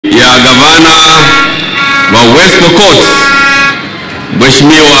ya gavana wa West Pokot,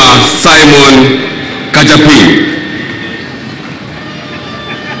 Mheshimiwa Simon Kachapin.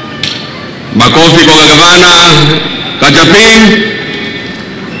 Makofi kwa gavana Kachapin.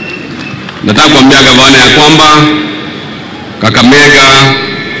 Nataka kuambia gavana ya kwamba Kakamega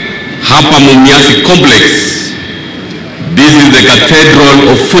hapa Mumias complex, this is the cathedral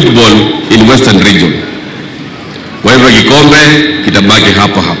of football in Western region. Kwa hivyo kikombe kitabaki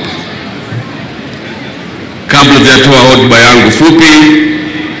hapa hapa. Kabla sijatoa hotuba yangu fupi,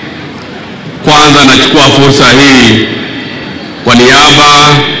 kwanza nachukua fursa hii kwa niaba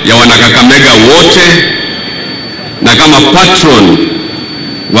ya wanakakamega wote na kama patron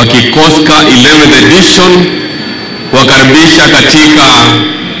wa Kicoska 11th edition kuwakaribisha katika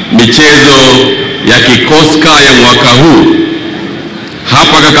michezo ya Kicoska ya mwaka huu.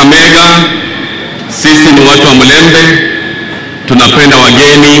 Hapa Kakamega sisi ni watu wa Mlembe, tunapenda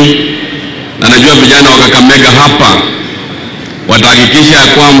wageni, na najua vijana wa Kakamega hapa watahakikisha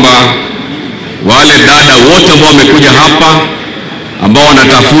kwamba wale dada wote ambao wamekuja hapa ambao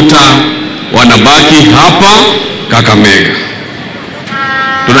wanatafuta wanabaki hapa Kakamega.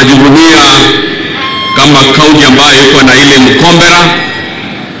 Tunajivunia kama kaunti ambayo iko na ile mkombera,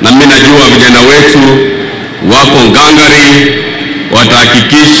 na mimi najua vijana wetu wako ngangari,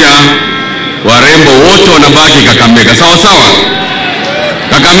 watahakikisha warembo wote wanabaki Kakamega. Sawa sawa?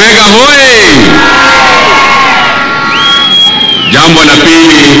 Kakamega hoi! Jambo la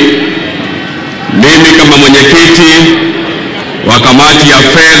pili, mimi kama mwenyekiti wa kamati ya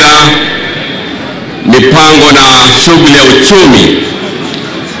fedha, mipango na shughuli ya uchumi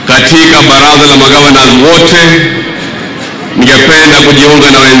katika baraza la magavana wote, ningependa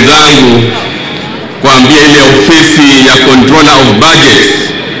kujiunga na wenzangu kuambia ile ofisi ya controller of budget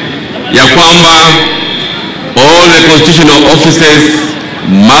ya kwamba all the constitutional officers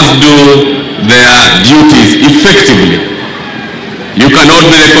must do their duties effectively. You cannot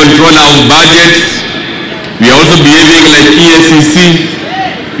be the controller of budget. We are also behaving like ESCC.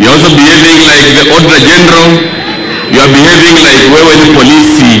 We are also behaving like the Auditor General. You are behaving like wewe ni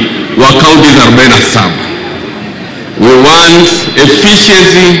polisi wa counties 47. We want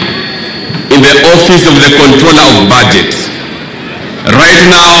efficiency in the office of the controller of budget. Right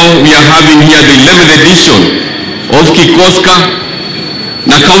now we are having here the 11th edition of Kicoska,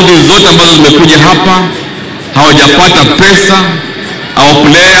 na counties zote ambazo zimekuja hapa hawajapata pesa. Our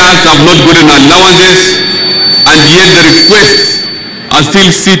players have not gotten allowances, and yet the requests are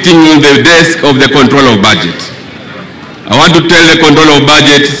still sitting in the desk of the controller of budget. I want to tell the controller of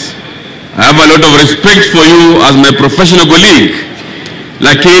budget, I have a lot of respect for you as my professional colleague,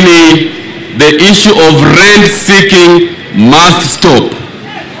 lakini the issue of rent seeking must stop.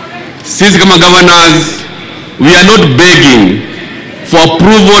 Sisi kama governors, we are not begging for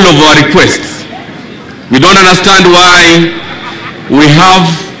approval of our requests. We don't understand why we have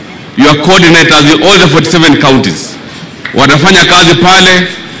your coordinators in all the 47 counties. Watafanya kazi pale,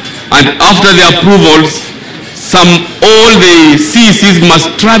 and after the approvals, all the CECs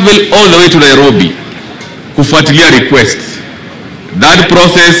must travel all the way to Nairobi kufuatilia requests. That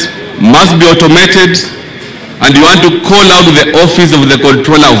process must be automated, and you want to call out the office of the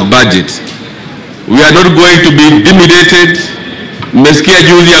controller of budget. We are not going to be intimidated. Mmesikia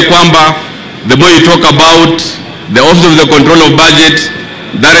juzi ya kwamba the more you talk about the office of the controller of budget,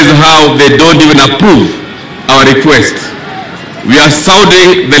 that is how they don't even approve our request. We are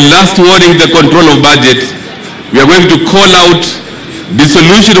sounding the last warning to the controller of budget. We are going to call out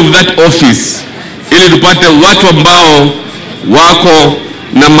dissolution of that office ili tupate watu ambao wako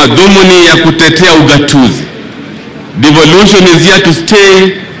na madhumuni ya kutetea ugatuzi. Devolution is here to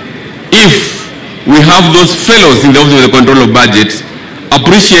stay if we have those fellows in the office of the control of budget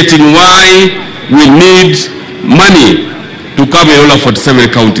appreciating why we need money to cover all of 47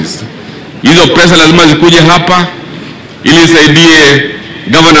 counties. Hizo pesa lazima zikuje hapa ili saidie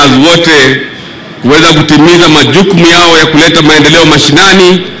governors wote kuweza kutimiza majukumu yao ya kuleta maendeleo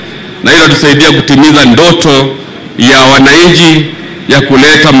mashinani, na hilo tusaidia kutimiza ndoto ya wananchi ya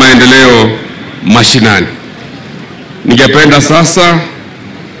kuleta maendeleo mashinani. Ningependa sasa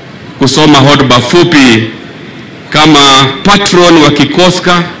kusoma hotuba fupi kama patron wa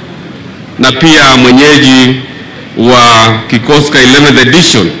Kicoska na pia mwenyeji wa Kicoska 11th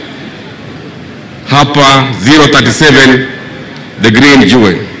edition hapa 037 the Green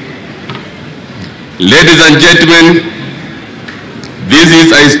Jewel. Ladies and gentlemen, this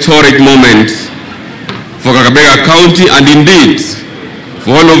is a historic moment for Kakamega County, and indeed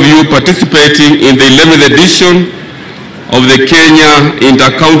for all of you participating in the 11th edition of the Kenya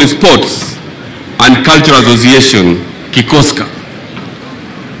Inter-County Sports and Cultural Association, Kicoska.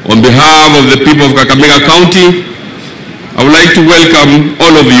 On behalf of the people of Kakamega County, I would like to welcome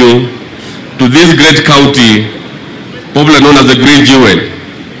all of you to this great county, popularly known as the Green Jewel.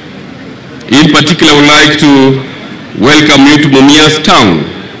 In particular, I would like to welcome you to Mumias town,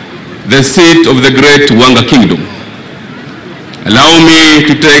 the seat of the great Wanga Kingdom. Allow me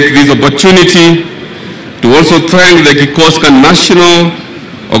to take this opportunity to also thank the Kicoska National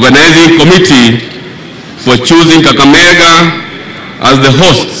Organizing Committee for choosing Kakamega as the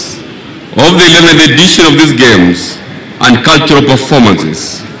hosts of the 11th edition of these games and cultural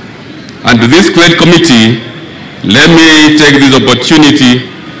performances. And to this great committee, let me take this opportunity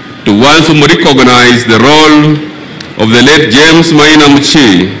to once more recognize the role of the late James Maina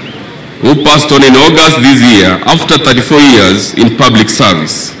Muchi, who passed on in August this year after 34 years in public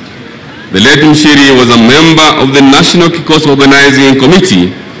service. The late Mshiri was a member of the National Kicoska Organizing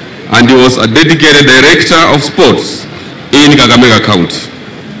Committee, and he was a dedicated director of sports in Kakamega County.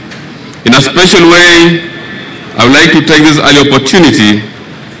 In a special way, I would like to take this early opportunity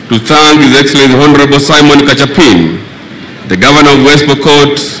to thank His Excellency Honorable Simon Kachapin, the Governor of West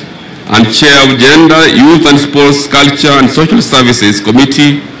Pokot and Chair of Gender, Youth and Sports, Culture and Social Services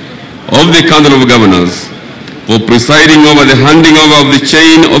Committee of the Council of Governors, for presiding over the handing over of the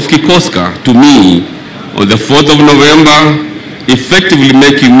chain of Kicoska to me on the 4th of November, effectively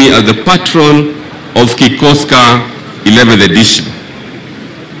making me as the patron of Kicoska 11th edition.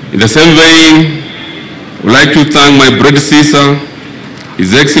 In the same vein, I would like to thank my predecessor,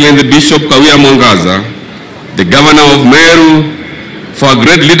 His Excellency Bishop Kawia Mwangaza, the Governor of Meru, for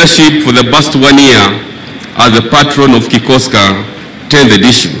great leadership for the past 1 year as the patron of Kicoska 10th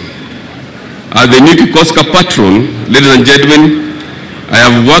edition. As the new Kicoska patron, ladies and gentlemen, I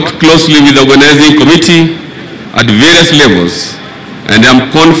have worked closely with the organizing committee at various levels, and I am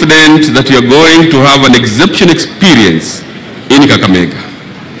confident that we are going to have an exceptional experience in Kakamega.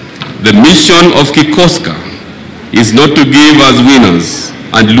 The mission of Kicoska is not to give us winners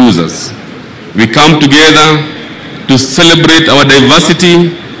and losers. We come together to celebrate our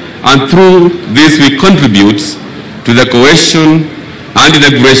diversity, and through this we contribute to the cohesion and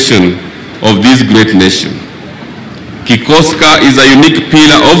integration of this great nation. Kicoska is a unique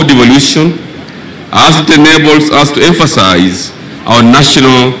pillar of devolution as it enables us to emphasize our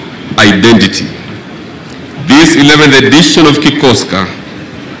national identity. This 11th edition of Kicoska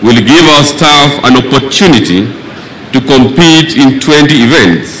will give our staff an opportunity to compete in 20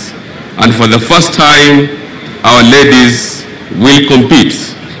 events, and for the first time, our ladies will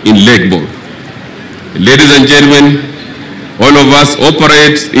compete in leg ball. Ladies and gentlemen, all of us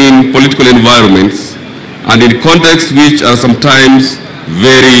operate in political environments and in contexts which are sometimes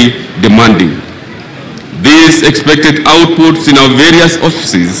very demanding. These expected outputs in our various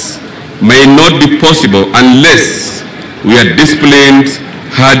offices may not be possible unless we are disciplined,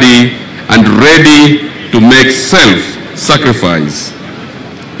 hardy, and ready to make self-sacrifice.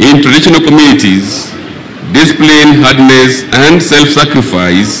 In traditional communities, discipline, hardness, and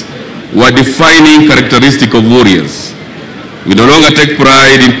self-sacrifice were defining characteristics of warriors. We no longer take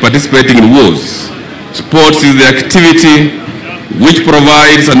pride in participating in wars. Sports is the activity which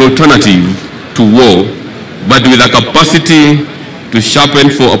provides an alternative to war, but with a capacity to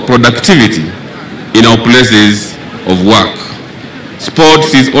sharpen for productivity in our places of work.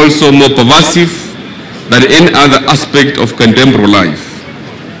 Sports is also more pervasive than any other aspect of contemporary life.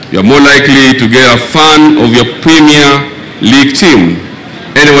 You are more likely to get a fan of your Premier League team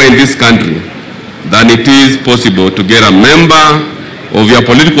anywhere in this country than it is possible to get a member of your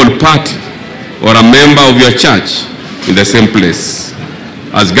political party or a member of your church in the same place.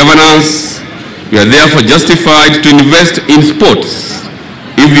 As governors, we are therefore justified to invest in sports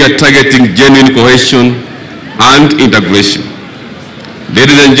if we are targeting genuine cohesion and integration.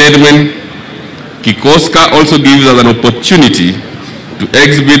 Ladies and gentlemen, Kicoska also gives us an opportunity to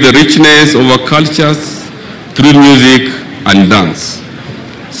exhibit the richness of our cultures through music and dance.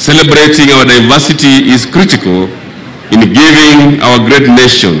 Celebrating our diversity is critical in giving our great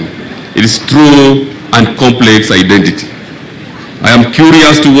nation its true and complex identity. I am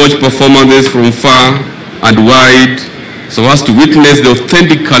curious to watch performances from far and wide so as to witness the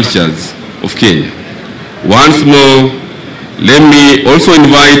authentic cultures of Kenya. Once more, let me also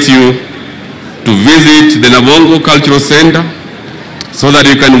invite you to visit the Navongo Cultural Center so that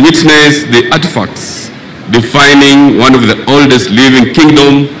you can witness the artifacts defining one of the oldest living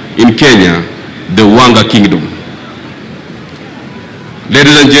kingdom in Kenya, the Wanga Kingdom.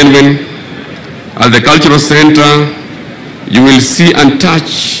 Ladies and gentlemen, at the Cultural Center, you will see and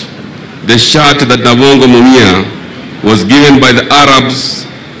touch the shirt that Navongo Mumia was given by the Arabs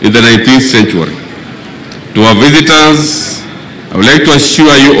in the 19th century. To our visitors, I would like to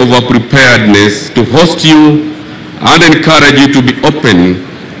assure you of our preparedness to host you and encourage you to be open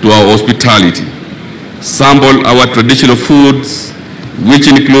to our hospitality. Sample our traditional foods, which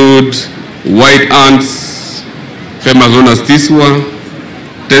include white ants, famous known as tiswa,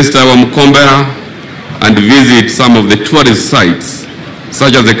 taste our mkombera, and visit some of the tourist sites,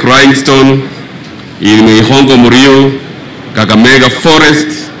 such as the Crying Stone in Mihongo Murio, Kakamega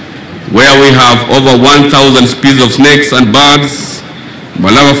Forest, where we have over 1,000 species of snakes and birds,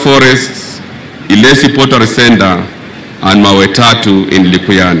 Malava Forests, Ilesi Pottery Center, and Mawetatu in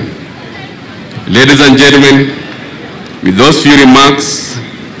Likuyani. Ladies and gentlemen, with those few remarks,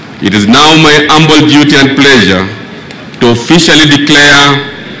 it is now my humble duty and pleasure to officially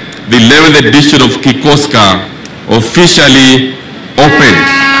declare the 11th edition of Kicoska officially opened.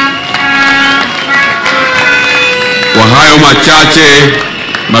 Kwa hayo machache,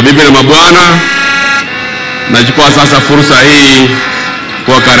 mabibi na mabwana, nachukua sasa fursa hii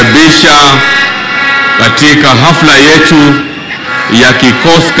kuwakaribisha katika hafla yetu ya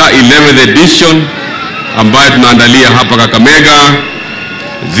Kicoska 11th edition ambayo tunaandalia hapa Kakamega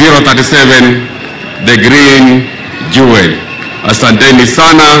 037 The Green Jewel. Asanteni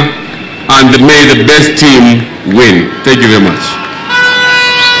sana, and may the best team win. Thank you very much.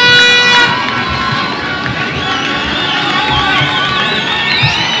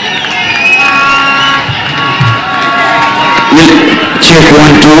 Check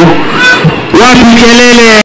 1 2. Wapi kelele?